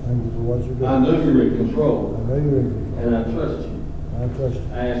 I thank you for what you're doing. I know you're in control. I know you're in control. And I trust you. I trust you.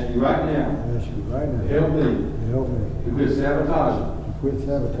 I ask you right now, I ask you right now. help me Help me to quit sabotaging to quit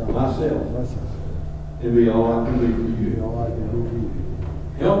sabotaging myself and be all I can be for Be you. all I can do for you.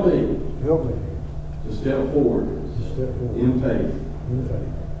 Help me Help me to step forward to step forward in faith, in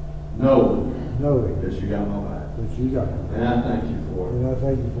faith, knowing knowing that you got my back. that you got me. And I thank you for And it. I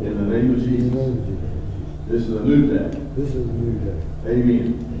thank you for In it. the name of In the Jesus, name of Jesus. this is a new day. This is a new day.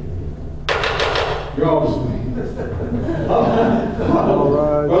 Amen. You're always sweet. All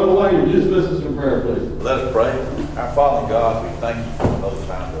right. Brother Wayne, just listen to prayer, please. Let us pray. Our Father God, we thank you for another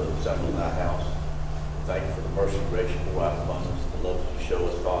time to assemble in thy house. Thank you for the mercy and grace you pour out among us, the love that you show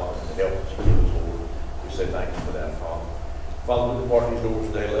us, Father, and the help that you give us, Lord. We say thank you for that, Father. Father, we depart these doors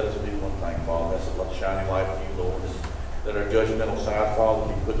today. Let us do one thing, Father. That's a shining light for you, Lord. And let our judgmental side,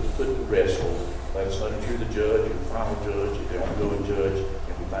 Father, be put to rest, Lord. Let us know that you're the judge, you're the final judge, you're the ongoing judge,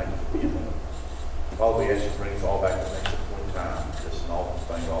 and we thank you for being there. Father, we ask you to bring us all back to the next point in time. This and all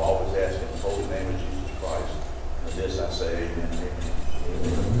things I'll always ask in the holy name of Jesus Christ. And this I say, amen and amen.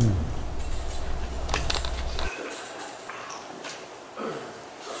 Amen.